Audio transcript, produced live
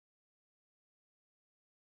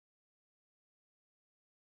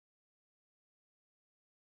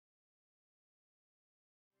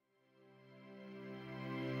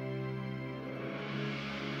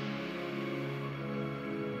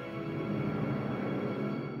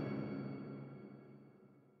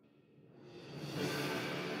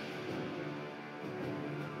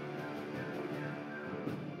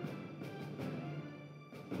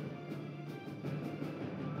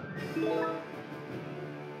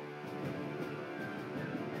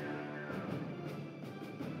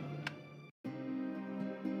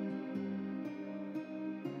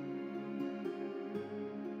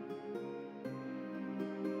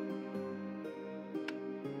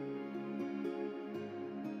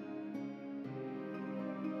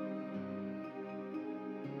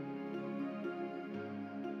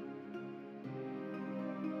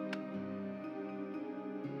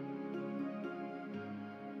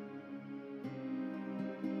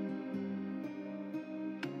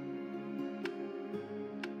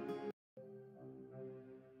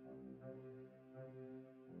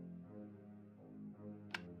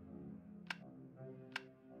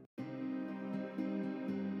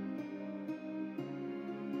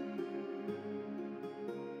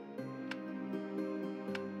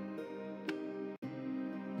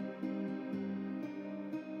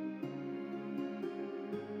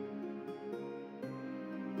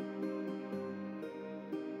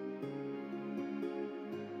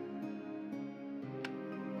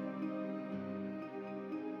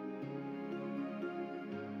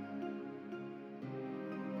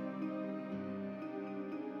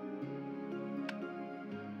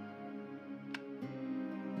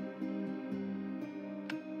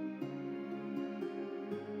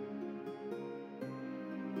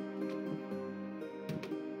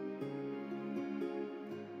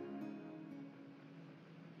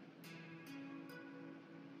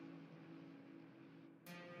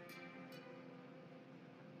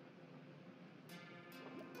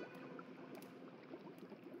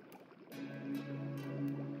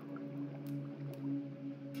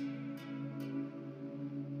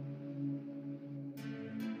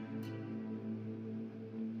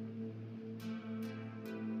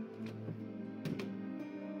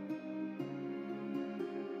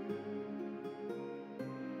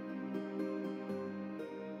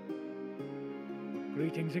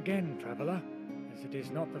Greetings again, traveler. As it is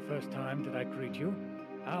not the first time that I greet you,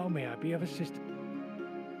 how may I be of assistance?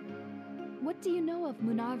 What do you know of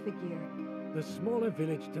Munarvigir? The smaller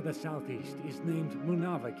village to the southeast is named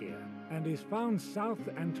Munarvigir, and is found south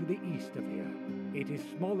and to the east of here. It is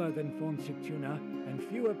smaller than Fornsigtuna, and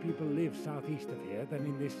fewer people live southeast of here than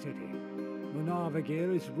in this city.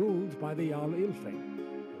 Munarvigir is ruled by the Jarl Ylfing,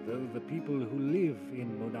 although the people who live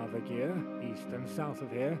in Munarvigir, east and south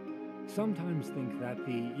of here, sometimes think that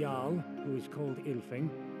the Jarl, who is called Ylfing,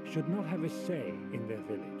 should not have a say in their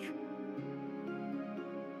village.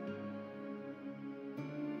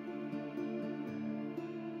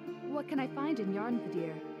 What can I find in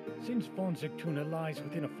Jarnvadir? Since Fornsigtuna lies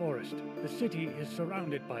within a forest, the city is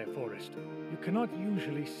surrounded by a forest. You cannot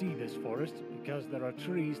usually see this forest because there are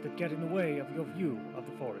trees that get in the way of your view of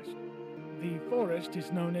the forest. The forest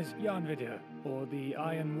is known as Jarnvadir, or the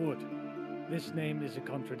Iron Wood. This name is a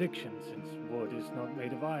contradiction, since wood is not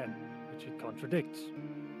made of iron, which it contradicts.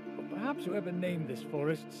 Or perhaps whoever named this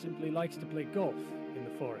forest simply likes to play golf in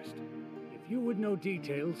the forest. If you would know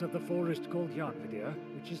details of the forest called Jarnvadir,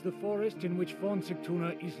 which is the forest in which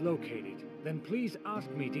Fornsigtuna is located, then please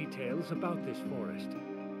ask me details about this forest.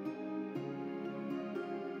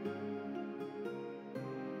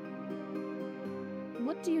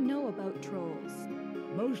 What do you know about trolls?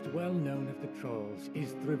 Most well known of the trolls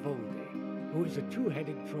is Thrivoldi, who is a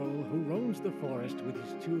two-headed troll who roams the forest with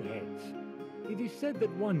his two heads. It is said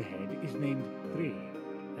that one head is named Thri,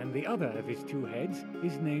 and the other of his two heads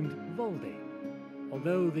is named Voldi.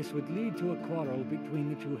 Although this would lead to a quarrel between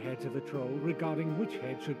the two heads of the troll regarding which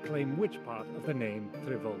head should claim which part of the name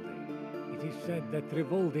Thrivoldi. It is said that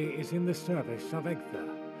Thrivoldi is in the service of Egther,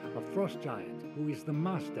 a frost giant who is the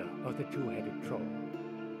master of the two-headed troll.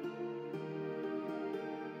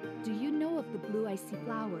 Do you know of the blue icy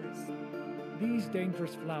flowers? These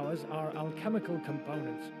dangerous flowers are alchemical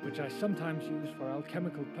components, which I sometimes use for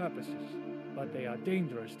alchemical purposes, but they are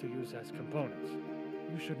dangerous to use as components.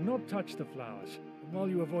 You should not touch the flowers, and while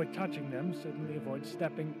you avoid touching them, certainly avoid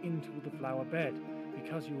stepping into the flower bed,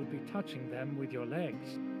 because you would be touching them with your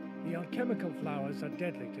legs. The alchemical flowers are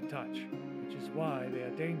deadly to touch, which is why they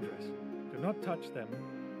are dangerous. Do not touch them,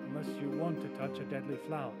 unless you want to touch a deadly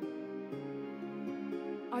flower.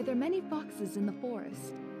 Are there many foxes in the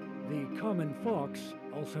forest? The common fox,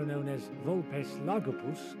 also known as Vulpes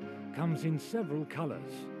lagopus, comes in several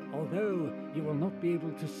colors, although you will not be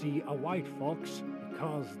able to see a white fox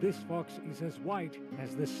because this fox is as white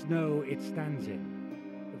as the snow it stands in.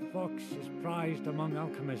 The fox is prized among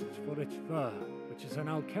alchemists for its fur, which is an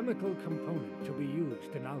alchemical component to be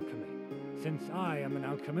used in alchemy. Since I am an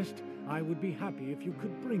alchemist, I would be happy if you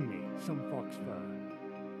could bring me some fox fur.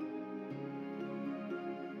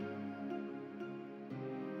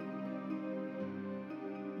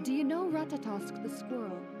 Do Do you know Ratatosk the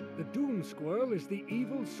squirrel? The Doom Squirrel is the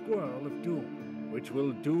evil squirrel of doom, which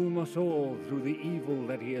will doom us all through the evil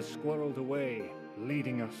that he has squirreled away,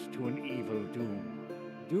 leading us to an evil doom.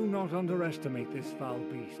 Do not underestimate this foul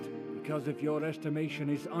beast, because if your estimation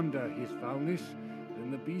is under his foulness,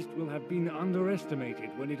 then the beast will have been underestimated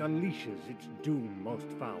when it unleashes its doom most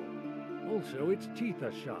foul. Also, its teeth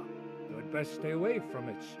are sharp. You had best stay away from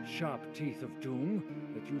its sharp teeth of doom,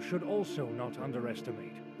 that you should also not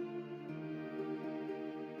underestimate.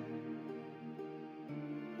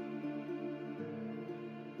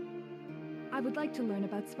 I would like to learn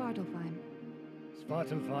about Svartalfheim.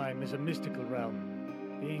 Svartalfheim is a mystical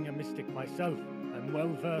realm. Being a mystic myself, I'm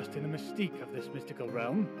well versed in the mystique of this mystical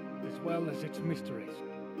realm, as well as its mysteries.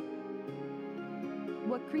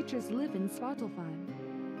 What creatures live in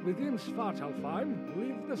Svartalfheim? Within Svartalfheim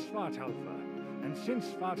live the Svartalfer, and since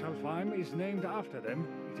Svartalfheim is named after them,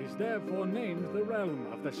 it is therefore named the realm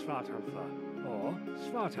of the Svartalfer, or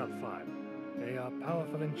Svartalfheim. They are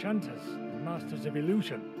powerful enchanters and masters of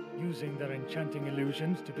illusion, using their enchanting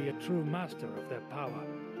illusions to be a true master of their power.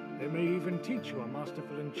 They may even teach you a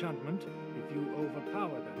masterful enchantment if you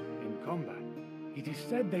overpower them in combat. It is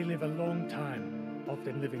said they live a long time,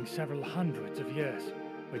 often living several hundreds of years,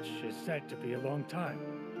 which is said to be a long time.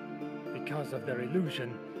 Because of their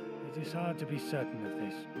illusion, it is hard to be certain of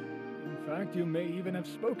this. In fact, you may even have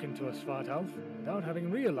spoken to a Svartalf without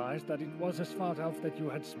having realized that it was a Svartalf that you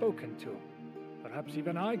had spoken to. Perhaps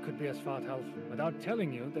even I could be a Svartalf without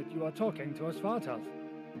telling you that you are talking to a Svartalf.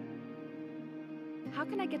 How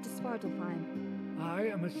can I get to Svartalfheim? I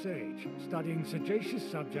am a sage, studying sagacious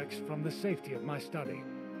subjects from the safety of my study.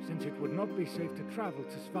 Since it would not be safe to travel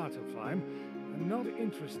to Svartalfheim, I'm not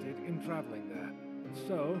interested in traveling there.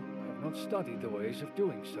 So, I have not studied the ways of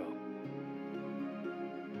doing so.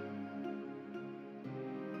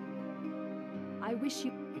 I wish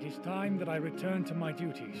you... It is time that I return to my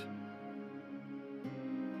duties.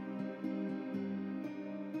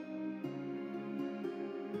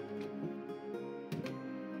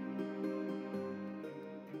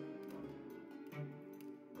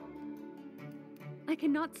 I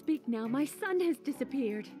cannot speak now. My son has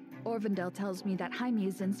disappeared. Orvendel tells me that Jaime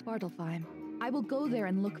is in Svartalfheim. I will go there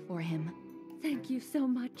and look for him. Thank you so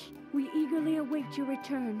much. We eagerly await your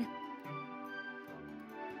return.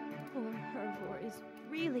 Poor Hervor is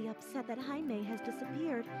really upset that Jaime has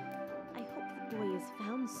disappeared. I hope the boy is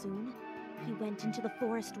found soon. He went into the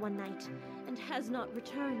forest one night and has not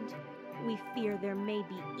returned. We fear there may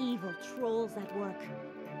be evil trolls at work.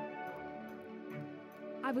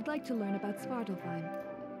 I would like to learn about Svartalfheim.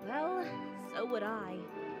 Well, so would I.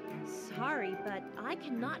 Sorry, but I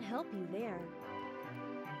cannot help you there.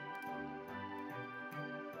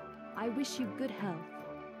 I wish you good health.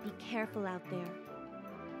 Be careful out there.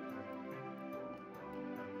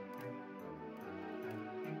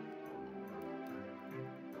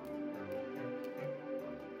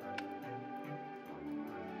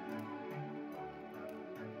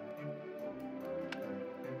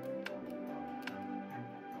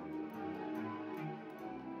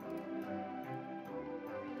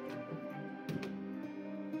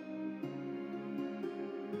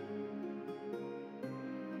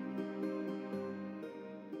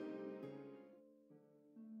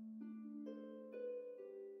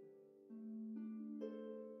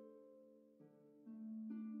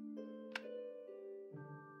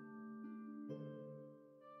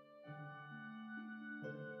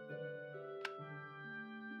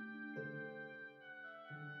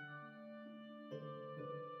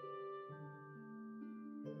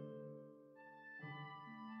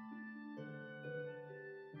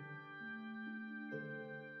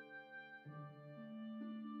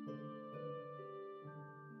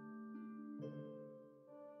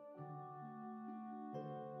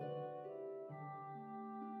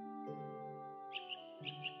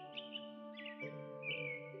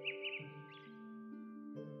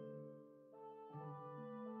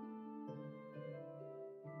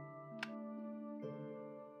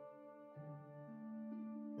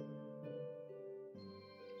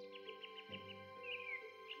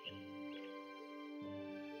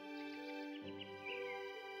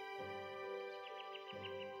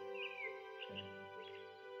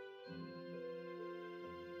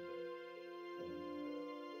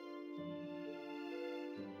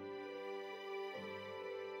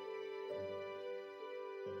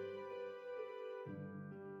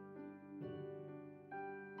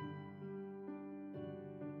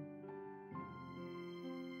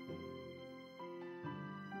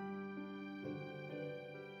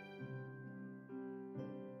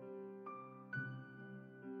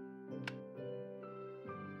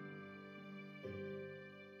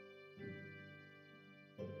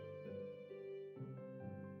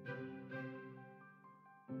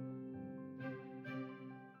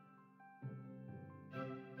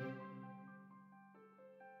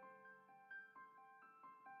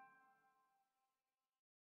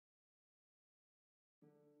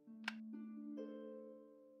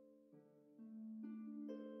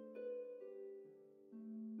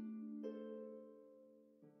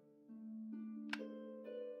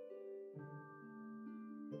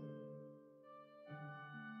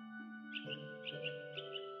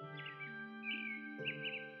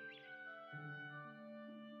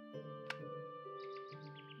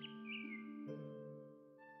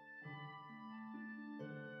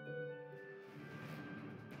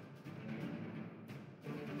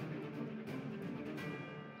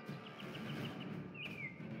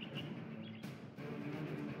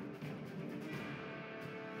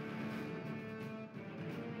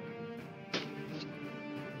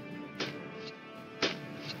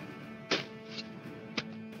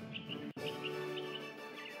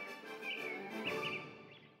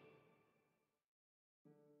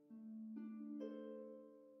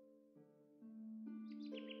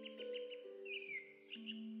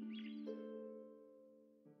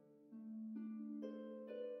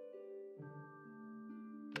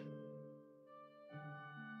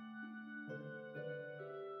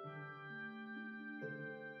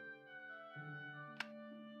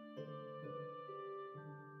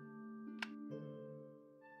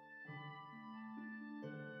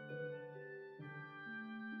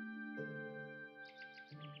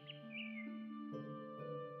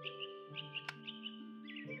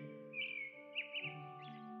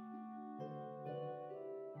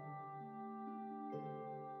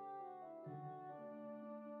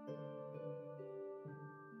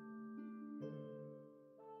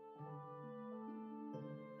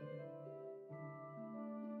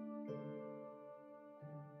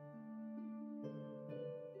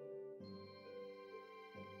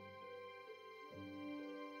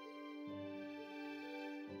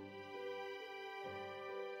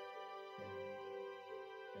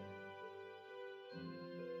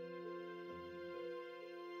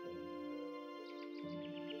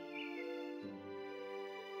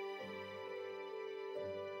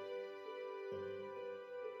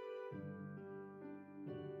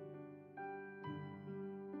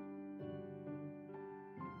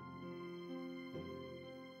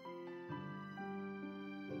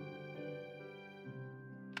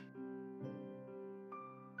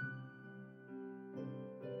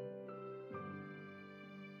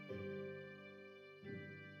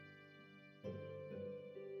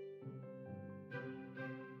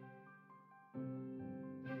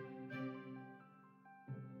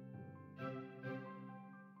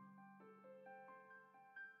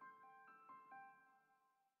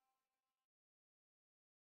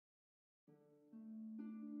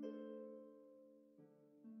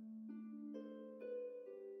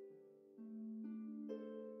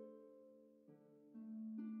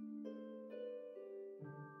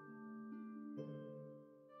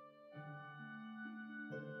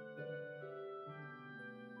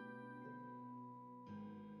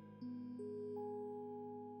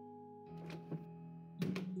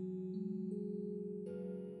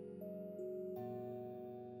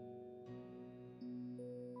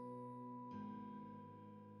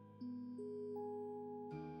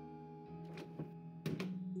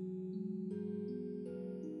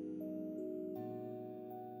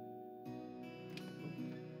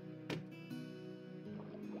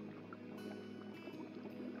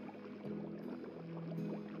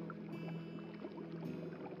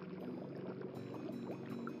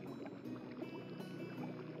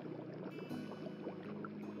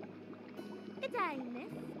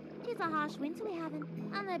 a harsh winter we haven't,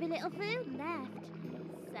 and there'll be little food left.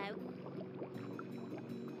 So,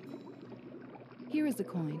 Here is a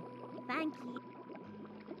coin. thank you.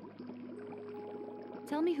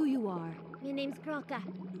 Tell me who you are. My name's Crocker.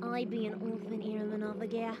 I be an orphan heroine over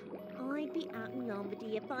here. I'd be out in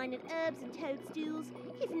Lombardy finding herbs and toadstools,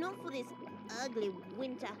 if not for this ugly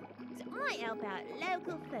winter. So I help out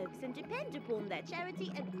local folks and depend upon their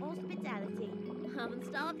charity and hospitality. Haven't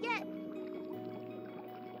starved yet.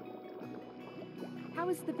 How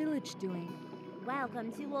is the village doing?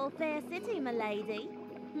 Welcome to All Fair City, my lady.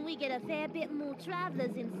 We get a fair bit more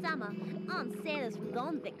travellers in summer, and sailors from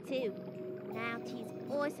Gondvik too. Now 'tis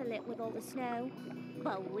isolate with all the snow,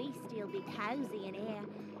 but we still be cosy in here,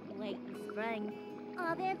 waiting spring.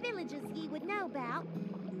 Are there villages ye would know about?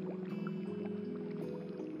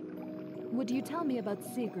 Would you tell me about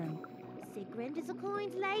Sigrun? Sigrun is a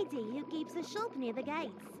kind lady who keeps a shop near the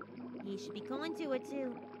gates. Ye should be kind to her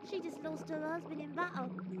too. She just lost her husband in battle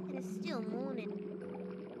and is still mourning.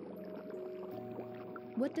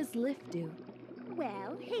 What does Lif do?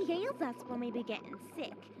 Well, he heals us when we be getting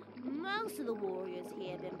sick. Most of the warriors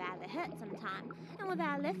here have been badly hurt sometime, and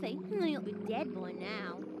without Liffy, he'll be dead by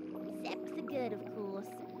now. Except the good, of course.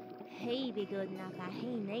 He be good enough that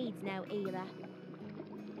he needs no healer.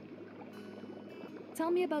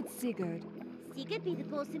 Tell me about Sigurd. Sigurd be the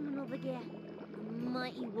bossman over here. A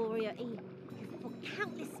mighty warrior he, who fought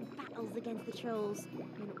countless battles against the trolls,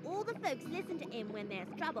 and all the folks listen to him when there's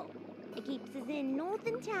trouble. He keeps us in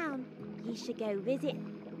northern town. Ye should go visit.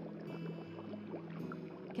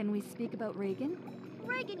 Can we speak about Reagan?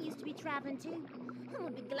 Reagan used to be travelling too, and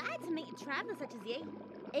would be glad to meet a traveller such as ye.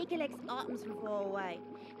 He collects items from far away.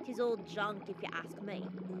 'Tis all junk if you ask me.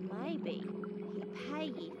 Maybe he pay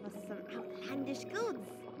ye for some outlandish goods.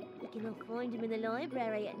 You cannot find him in the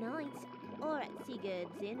library at night, or at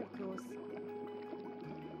Sigurd's Inn, of course.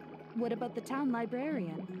 What about the town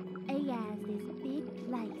librarian? He has this big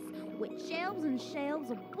place with shelves and shelves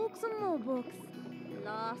of books and more books.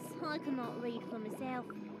 Alas, I cannot read for myself,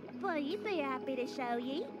 but he'd be happy to show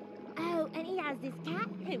ye. Oh, and he has this cat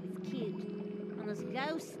who is cute, and this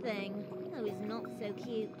ghost thing who is not so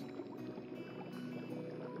cute.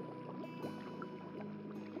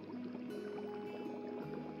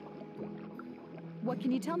 What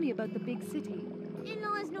can you tell me about the big city? It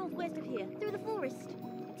lies northwest of here, through the forest.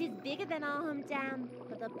 It is bigger than our hometown,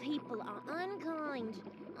 but the people are unkind.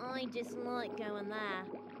 I dislike going there.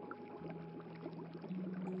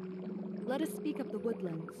 Let us speak of the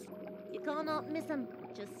woodlands. You cannot miss 'em.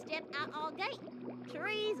 Just step out our gate.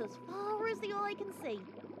 Trees as far as the eye can see.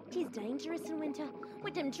 'Tis dangerous in winter,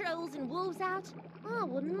 with them trolls and wolves out. I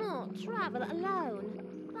would not travel alone.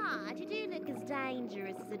 But you do look as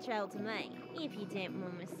dangerous as a troll to me, if you don't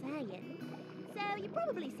mind me saying. So you're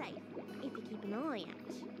probably safe, if you keep an eye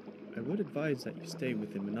out. I would advise that you stay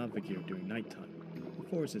within Manavagir during nighttime. The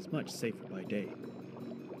forest is much safer by day.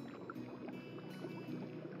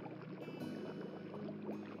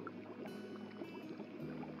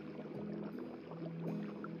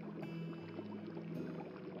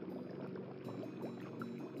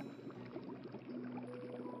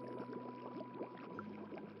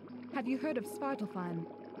 Have you heard of Svartalfheim?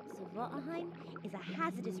 Svartalfheim is a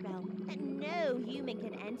hazardous realm that no human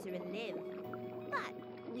can enter and live. But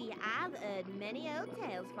we have heard many old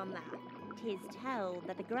tales from there. 'Tis told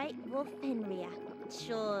that the great wolf Fenrir,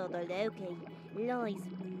 child of Loki, lies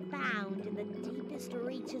bound in the deepest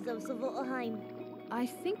reaches of Svartalfheim. I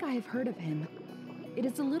think I have heard of him. It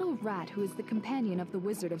is a little rat who is the companion of the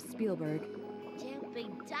Wizard of Spielberg. Don't be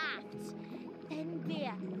daft.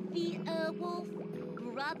 Fenrir, the wolf,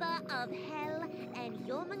 brother of Hel and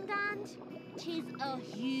Jormungand. 'Tis a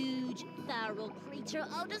huge feral creature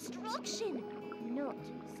of destruction, not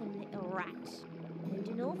some little rat.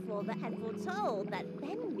 Odin our father had foretold that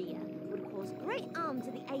Fenrir would cause great harm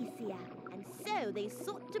to the Aesir, and so they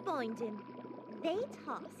sought to bind him. They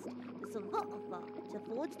tasked the Svartalfheim to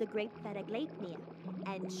forge the great feather Gleipnir,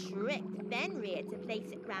 and tricked Fenrir to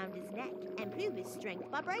place it round his neck and prove his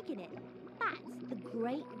strength by breaking it. But the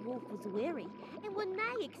great wolf was weary and would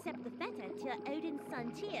not accept the fetter till Odin's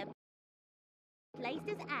son Tyr placed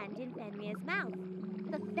his hand in Fenrir's mouth.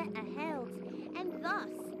 The fetter held, and thus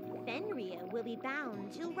Fenrir will be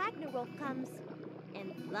bound till Ragnarok comes.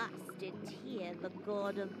 And thus did Tyr, the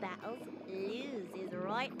god of battles, lose his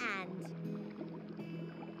right hand.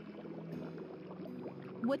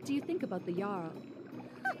 What do you think about the Jarl?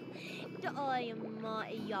 The I am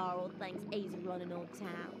mighty Jarl thinks he's running old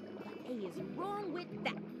town. But he is wrong with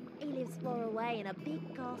that. He lives far away in a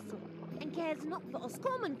big castle and cares not for us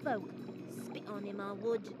common folk. Spit on him I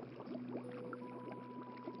would.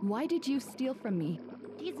 Why did you steal from me?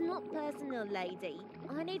 It's not personal, lady.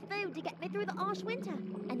 I need food to get me through the harsh winter,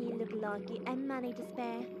 and you look like you have money to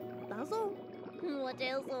spare. That's all. What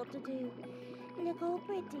else ought to do? Look all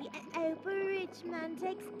pretty, and hope a rich man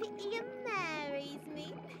takes pity and marries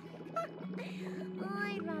me.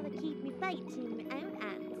 I'd rather keep me fate in my own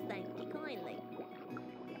hands, thank you kindly.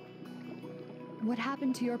 What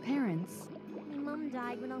happened to your parents? My mum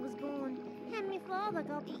died when I was born, and my father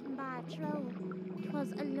got eaten by a troll.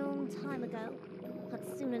 'Twas a long time ago.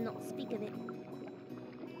 I'd sooner not speak of it.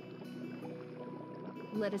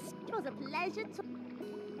 Let us... 'Twas a pleasure to...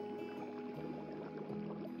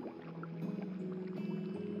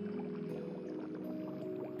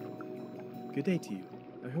 Good day to you.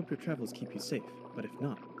 I hope your travels keep you safe, but if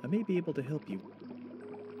not, I may be able to help you.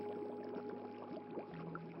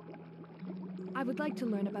 I would like to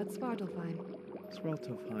learn about Svartalfheim.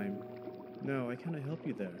 Svartalfheim. No, I cannot help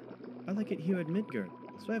you there. I like it here at Midgard,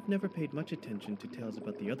 so I've never paid much attention to tales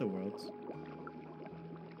about the other worlds.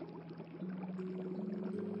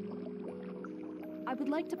 I would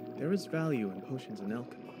like to... There is value in potions and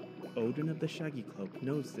alchemy. Odin of the Shaggy Cloak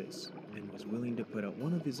knows this, and was willing to put out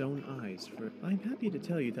one of his own eyes for... I'm happy to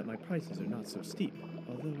tell you that my prices are not so steep.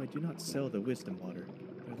 Although I do not sell the wisdom water,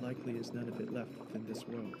 there likely is none of it left within this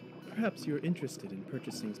world. Perhaps you're interested in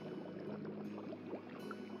purchasing...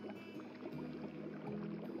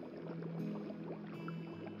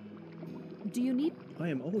 Do you need... I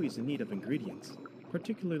am always in need of ingredients,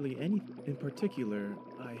 particularly any... In particular,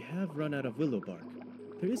 I have run out of willow bark.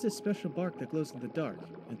 There is a special bark that glows in the dark,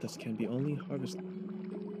 and thus can be only harvested.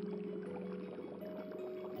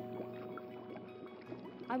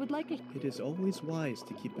 I would like a... It is always wise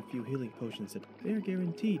to keep a few healing potions that they are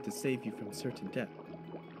guaranteed to save you from certain death.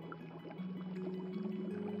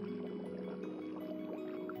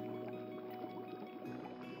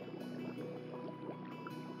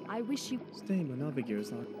 I wish you... Stay Manavigir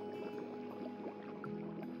as long...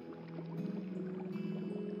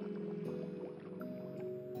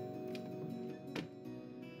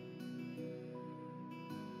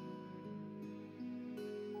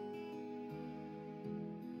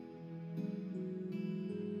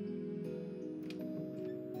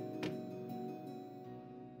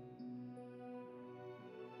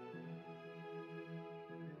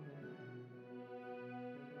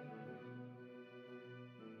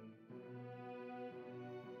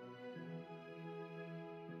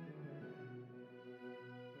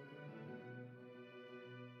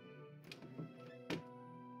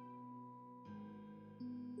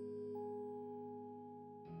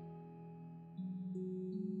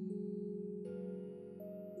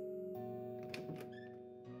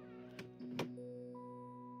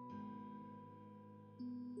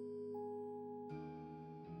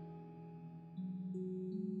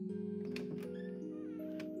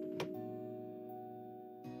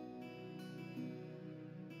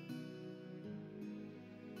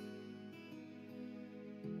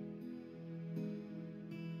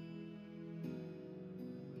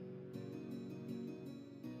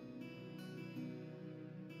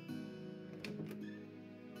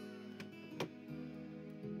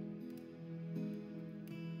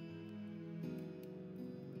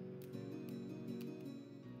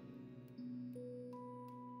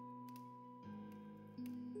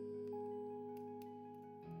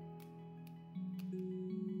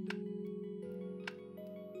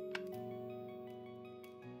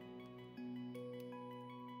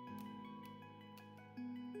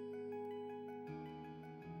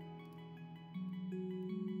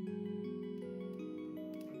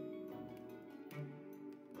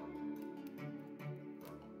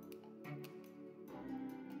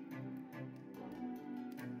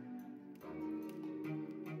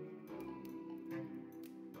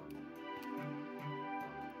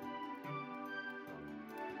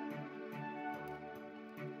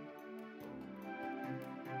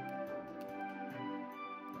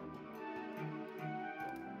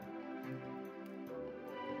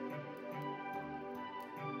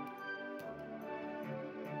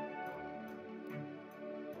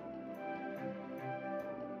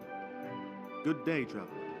 Good day, traveler.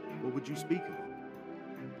 What would you speak of?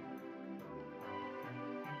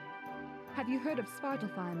 Have you heard of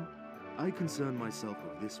Svartalfheim? I concern myself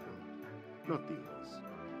with this world, not the others.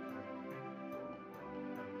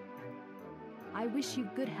 I wish you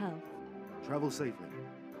good health. Travel safely.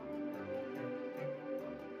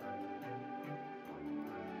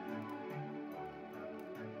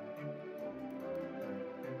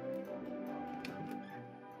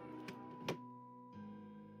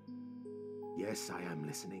 Yes, I am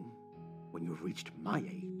listening. When you've reached my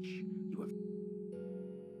age, you have...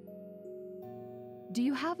 Do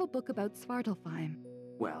you have a book about Svartalfheim?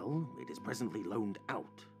 Well, it is presently loaned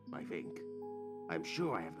out, I think. I'm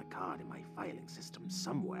sure I have the card in my filing system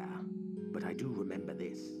somewhere, but I do remember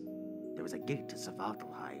this. There is a gate to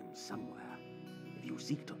Svartalfheim somewhere. If you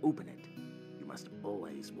seek to open it, you must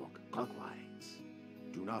always walk clockwise.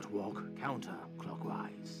 Do not walk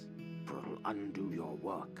counterclockwise, for it'll undo your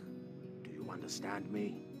work. Do you understand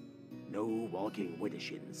me? No walking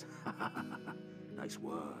widdershins. Nice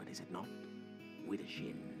word, is it not?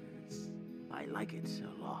 Widdershins. I like it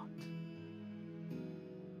a lot.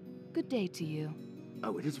 Good day to you.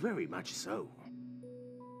 Oh, it is very much so.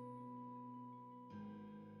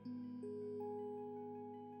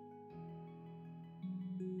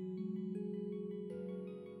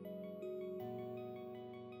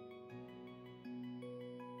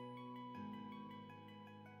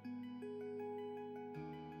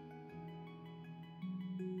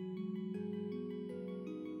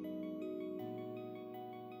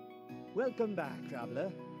 Welcome back,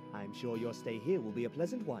 traveler. I'm sure your stay here will be a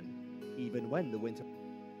pleasant one, even when the winter...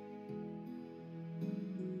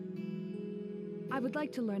 I would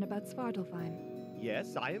like to learn about Svartalfheim.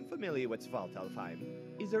 Yes, I am familiar with Svartalfheim.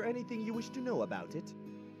 Is there anything you wish to know about it?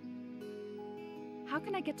 How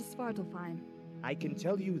can I get to Svartalfheim? I can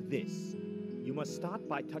tell you this. You must start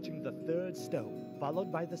by touching the 3rd stone,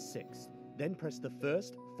 followed by the 6th. Then press the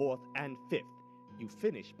 1st, 4th, and 5th. You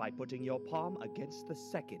finish by putting your palm against the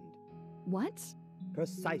 2nd. What?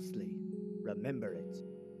 Precisely. Remember it.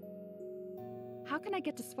 How can I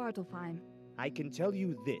get to Svartalfheim? I can tell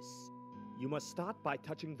you this. You must start by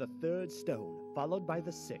touching the 3rd stone, followed by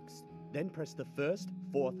the 6th. Then press the 1st,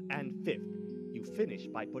 4th, and 5th. You finish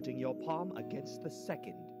by putting your palm against the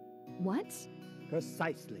 2nd. What?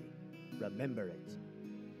 Precisely. Remember it.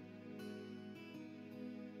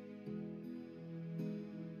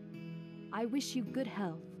 I wish you good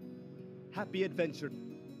health. Happy adventure.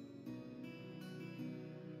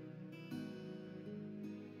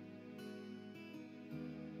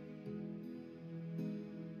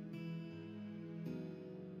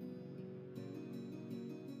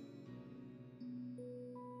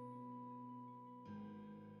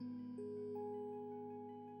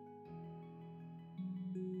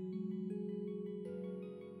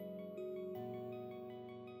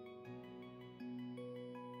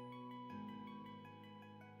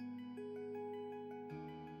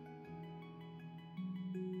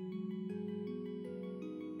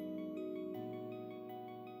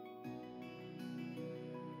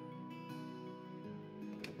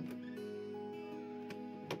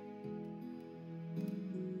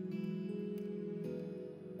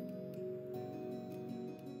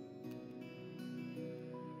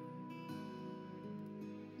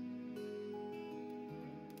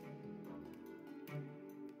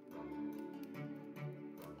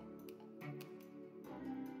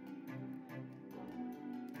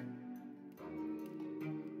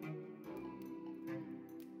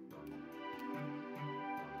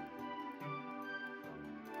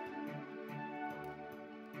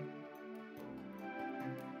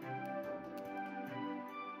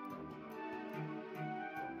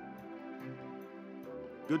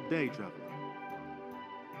 Good day, traveler.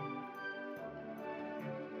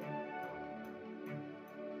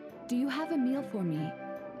 Do you have a meal for me?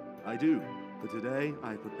 I do. For today,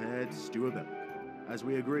 I have prepared stew of elk. As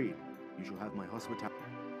we agreed, you shall have my hospitality.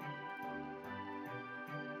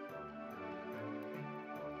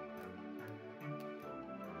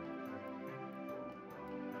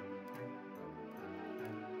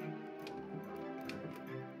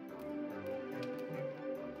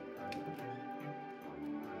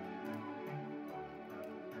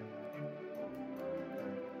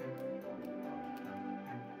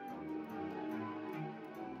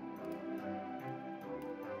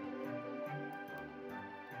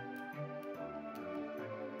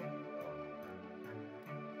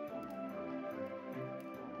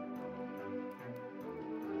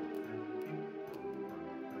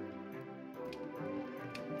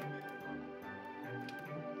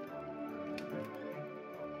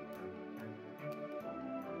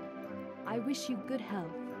 I wish you good health.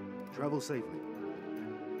 Travel safely.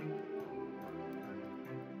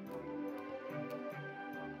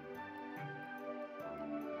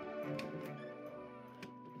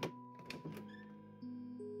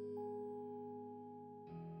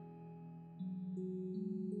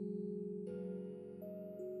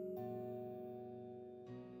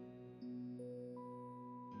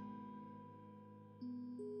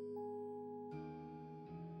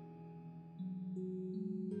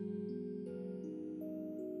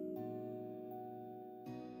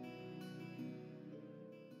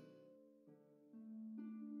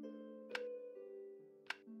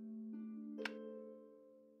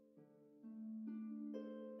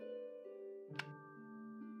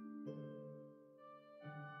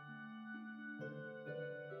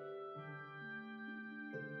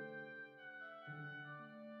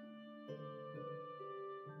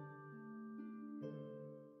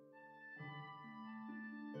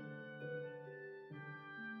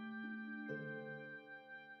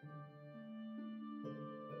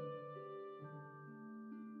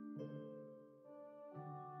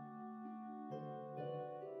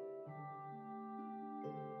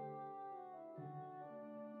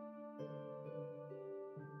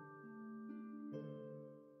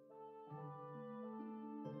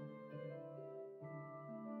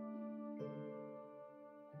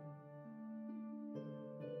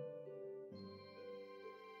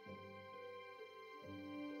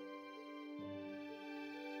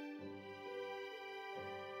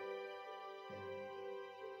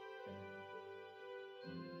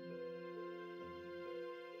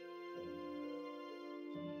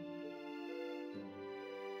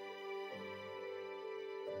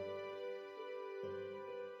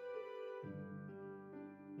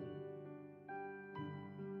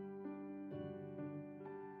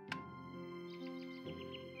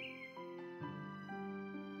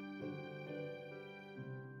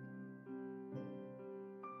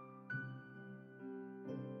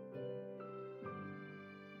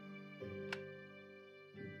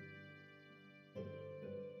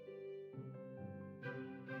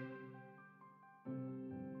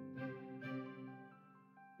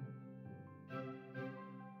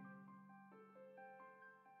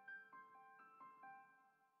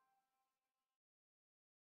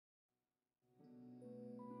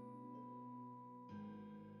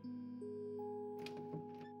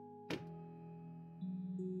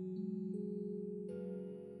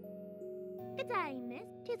 Good day, miss.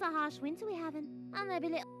 'Tis a harsh winter we having, and there be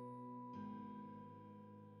little...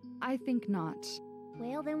 I think not.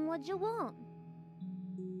 Well, then what you want?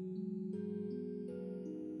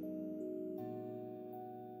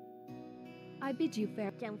 I bid you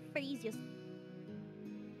fair. Don't freeze your...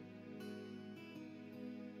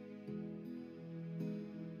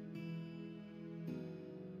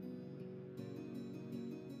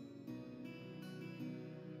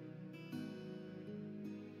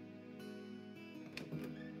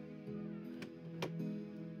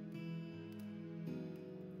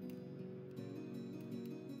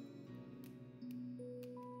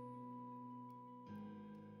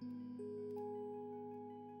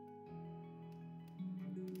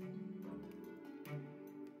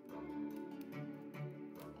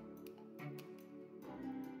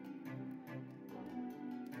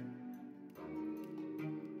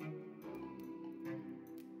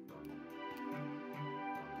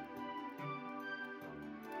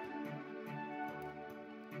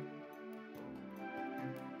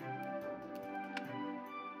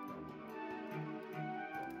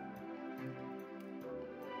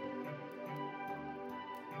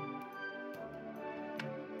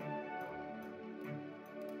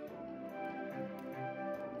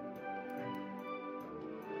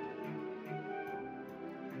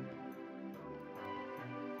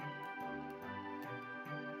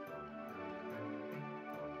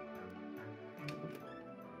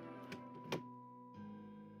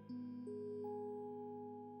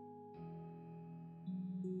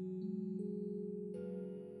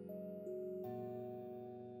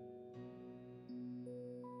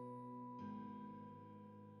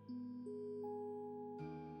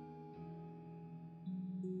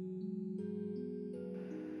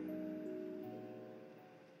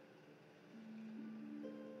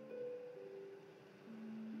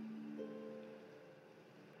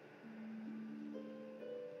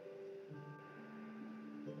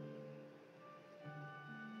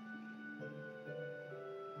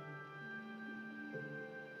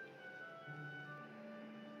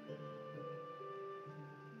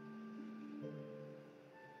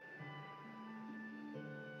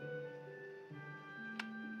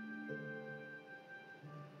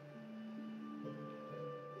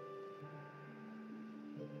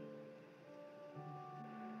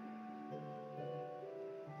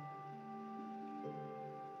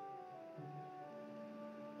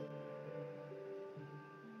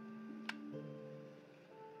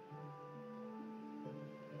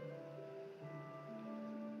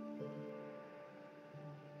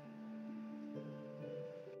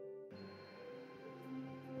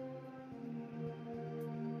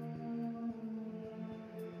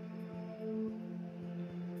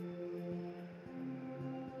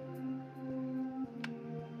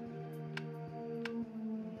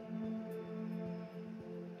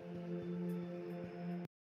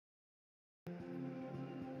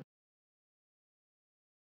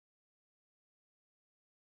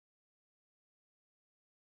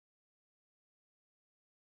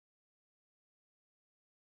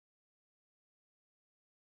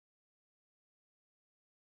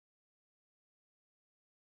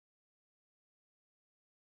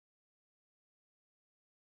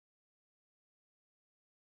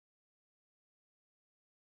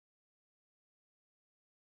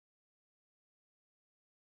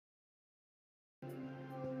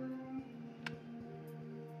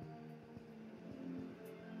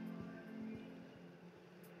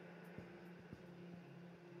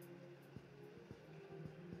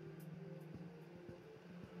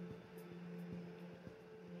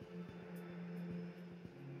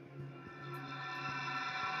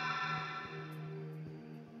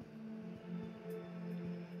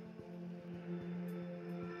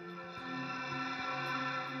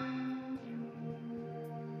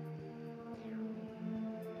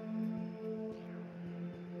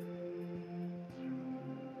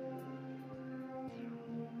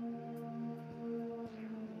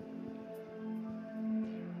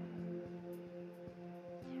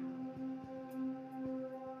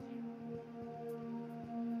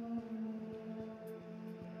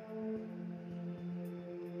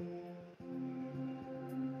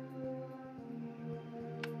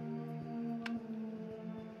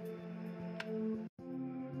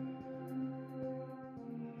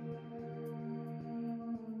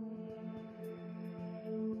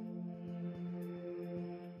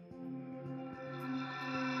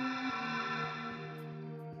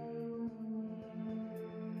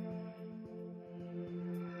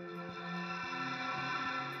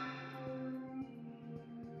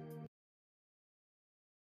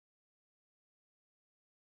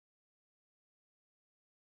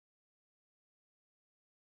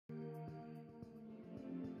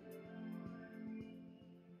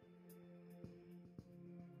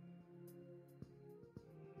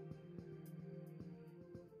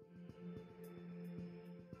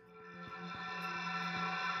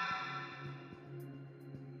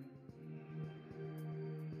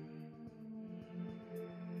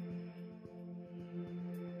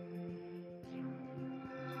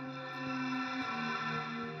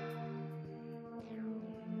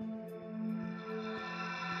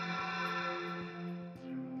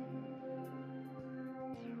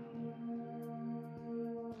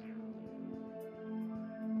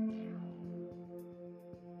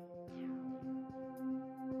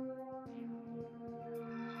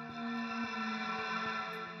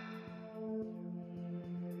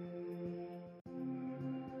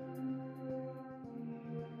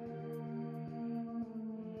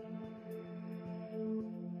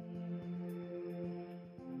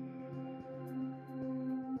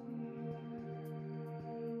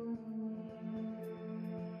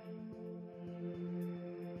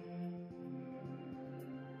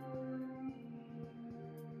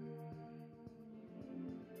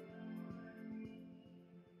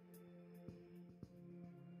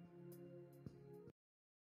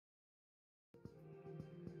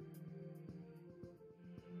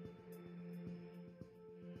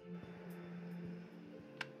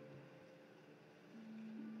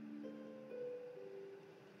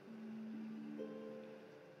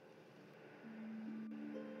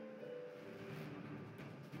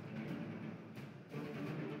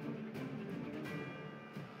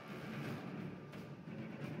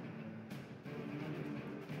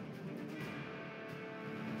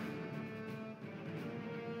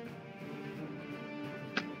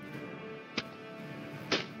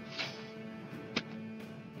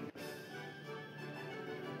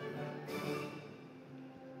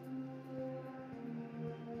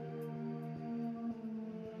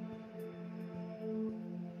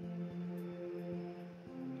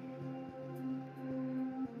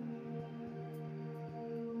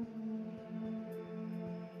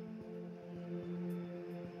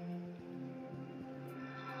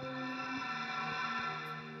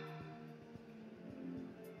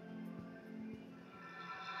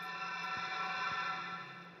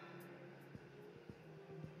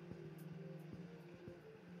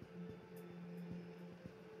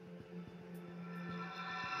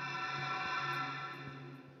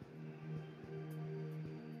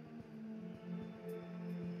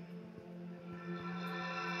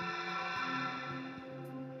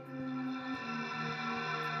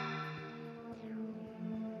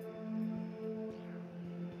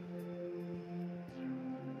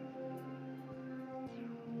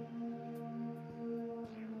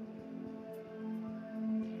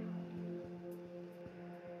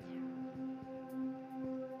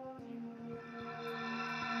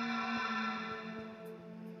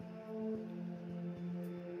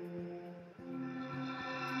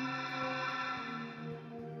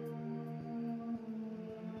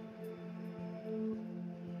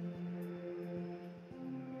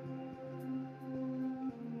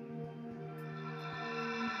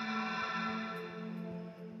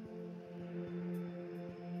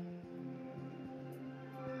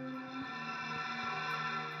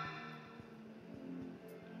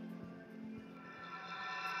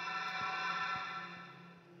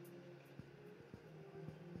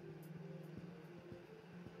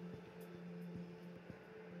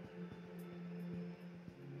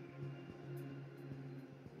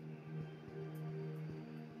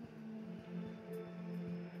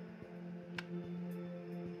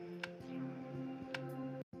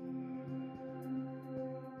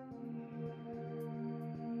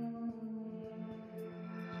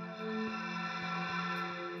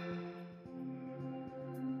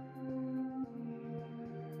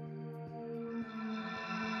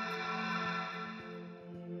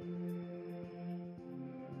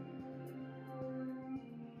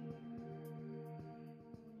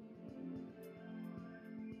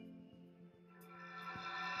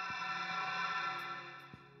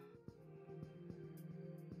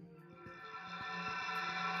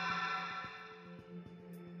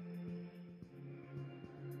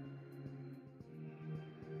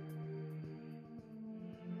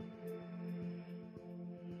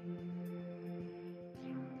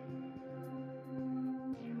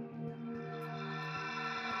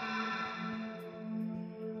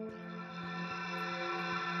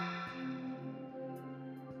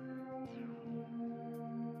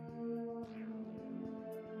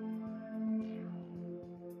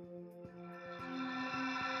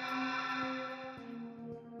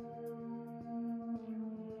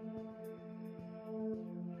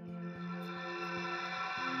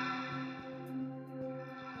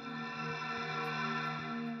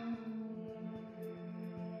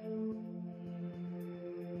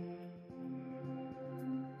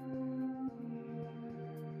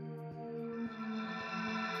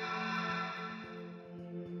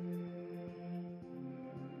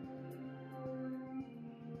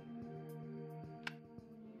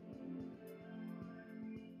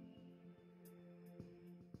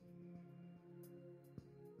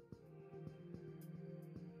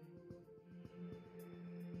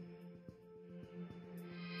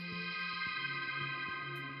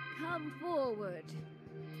 Come forward.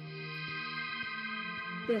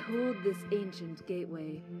 Behold this ancient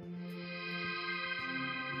gateway.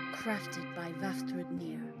 Crafted by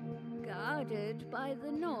Vafthrudnir. Guarded by the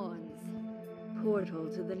Norns. Portal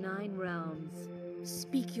to the 9 realms.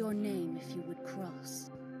 Speak your name if you would cross.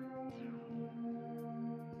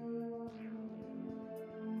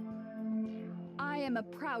 I am a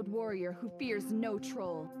proud warrior who fears no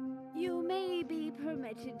troll. You may be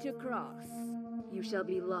permitted to cross. You shall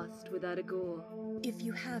be lost without a goal. If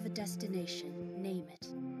you have a destination, name it.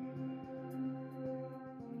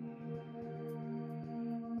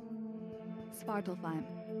 Svartalfheim.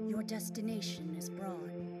 Your destination is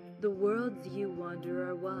broad. The worlds you wander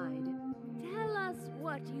are wide. Tell us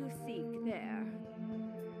what you seek there.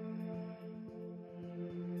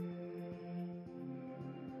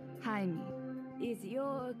 Jaime. Is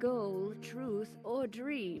your goal truth or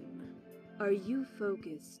dream? Are you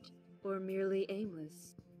focused or merely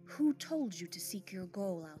aimless? Who told you to seek your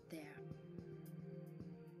goal out there?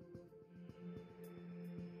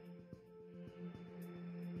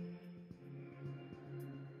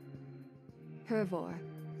 Hervor.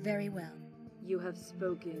 Very well. You have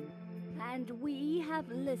spoken. And we have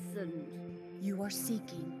listened. You are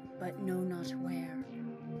seeking, but know not where.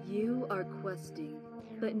 You are questing,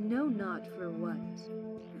 but know not for what.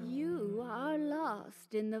 You are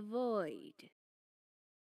lost in the void.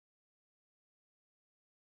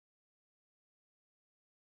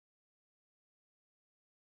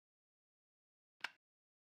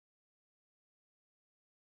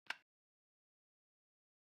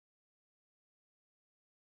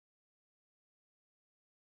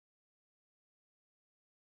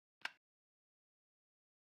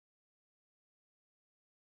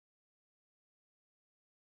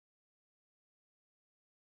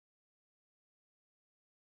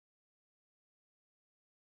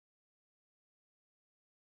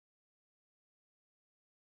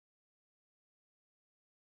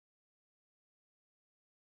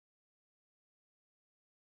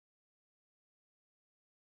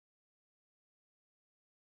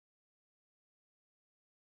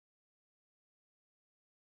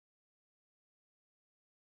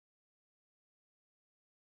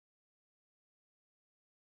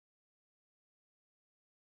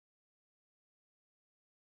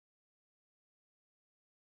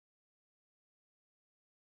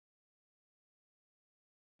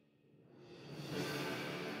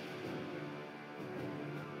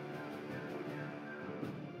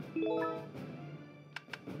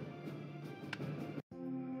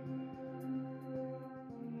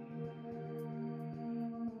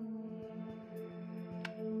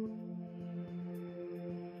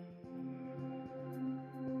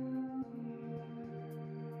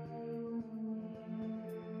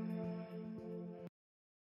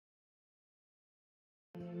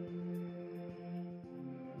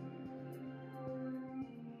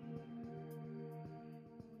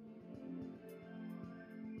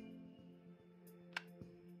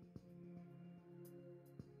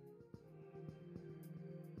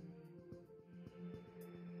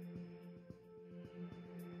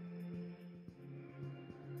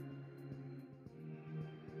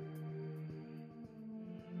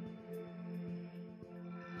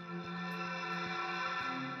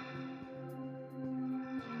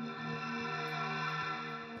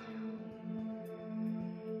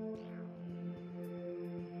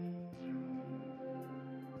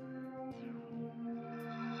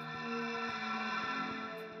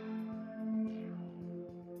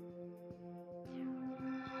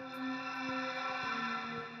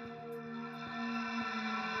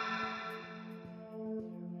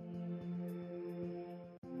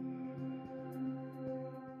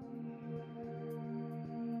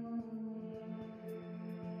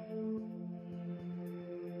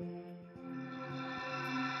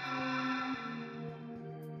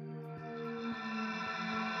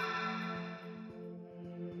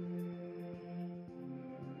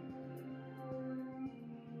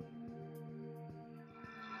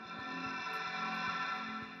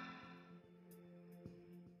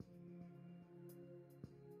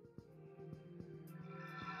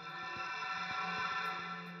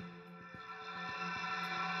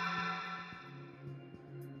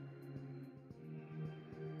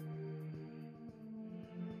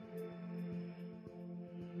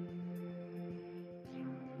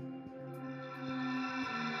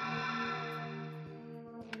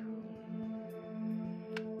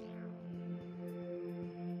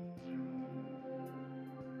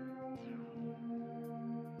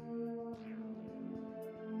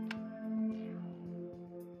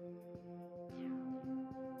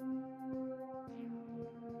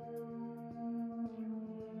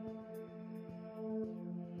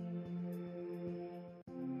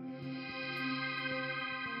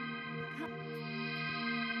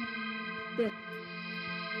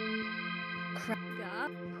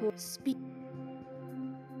 Speak.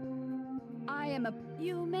 I am a...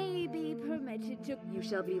 You may be permitted to. You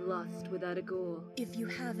shall be lost without a goal. If you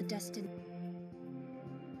have a destiny.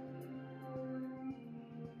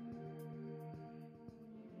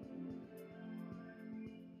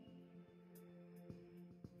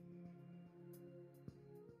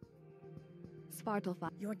 Svartalfheim.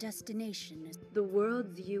 Your destination is. The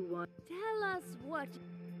worlds you want. Tell us what.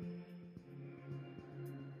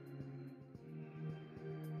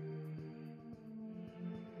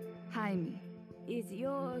 Jaime. Is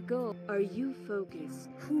your goal. Are you focused?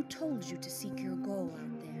 Who told you to seek your goal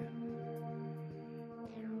out there?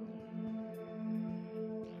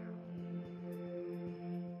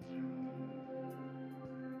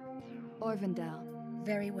 Orvindel.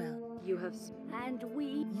 Very well. You have. And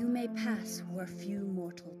we. You may pass where few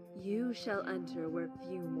mortal. You shall enter where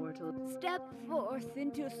few mortals. Step forth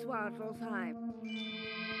into Svartalfheim.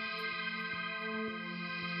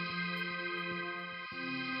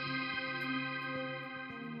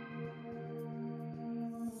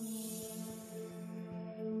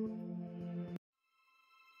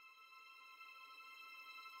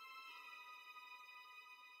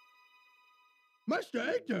 Master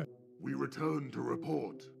Hector! We return to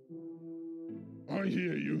report. I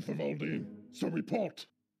hear you, Thavaldi. So report.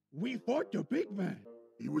 We fought the big man.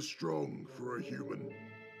 He was strong for a human,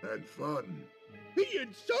 and fun. He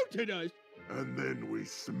insulted us! And then we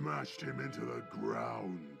smashed him into the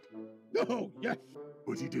ground. Oh, yes!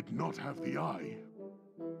 But he did not have the eye.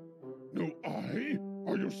 No eye?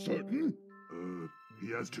 Are you certain?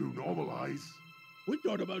 He has 2 normal eyes. We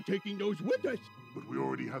thought about taking those with us. But we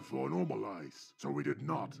already have 4 normal eyes, so we did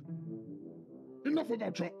not. Enough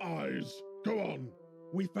about your eyes. Go on.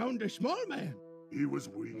 We found a small man. He was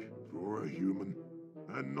weak for a human,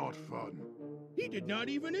 and not fun. He did not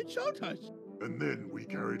even insult us. And then we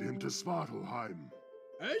carried him to Svartalfheim.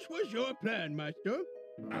 As was your plan, Master.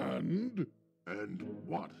 And? And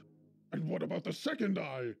what? And what about the second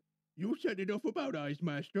eye? You said enough about eyes,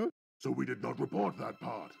 Master. So we did not report that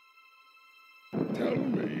part. Tell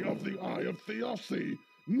me of the Eye of Theossi,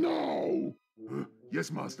 now! Yes,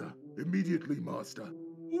 Master. Immediately, Master.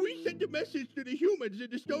 We sent a message to the humans in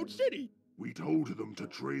the Stone City. We told them to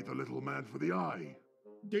trade the little man for the eye.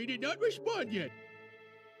 They did not respond yet.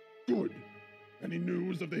 Good. Any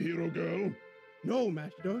news of the hero girl? No,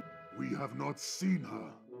 Master. We have not seen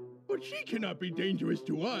her. But she cannot be dangerous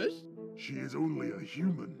to us. She is only a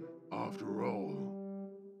human, after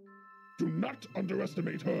all. Do not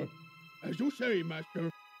underestimate her. As you say,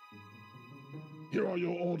 Master. Here are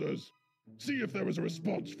your orders. See if there is a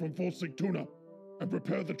response from Fort Sigtuna, and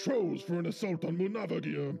prepare the trolls for an assault on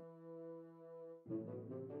Munavagir.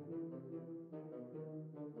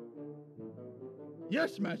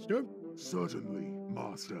 Yes, Master. Certainly,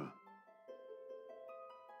 Master.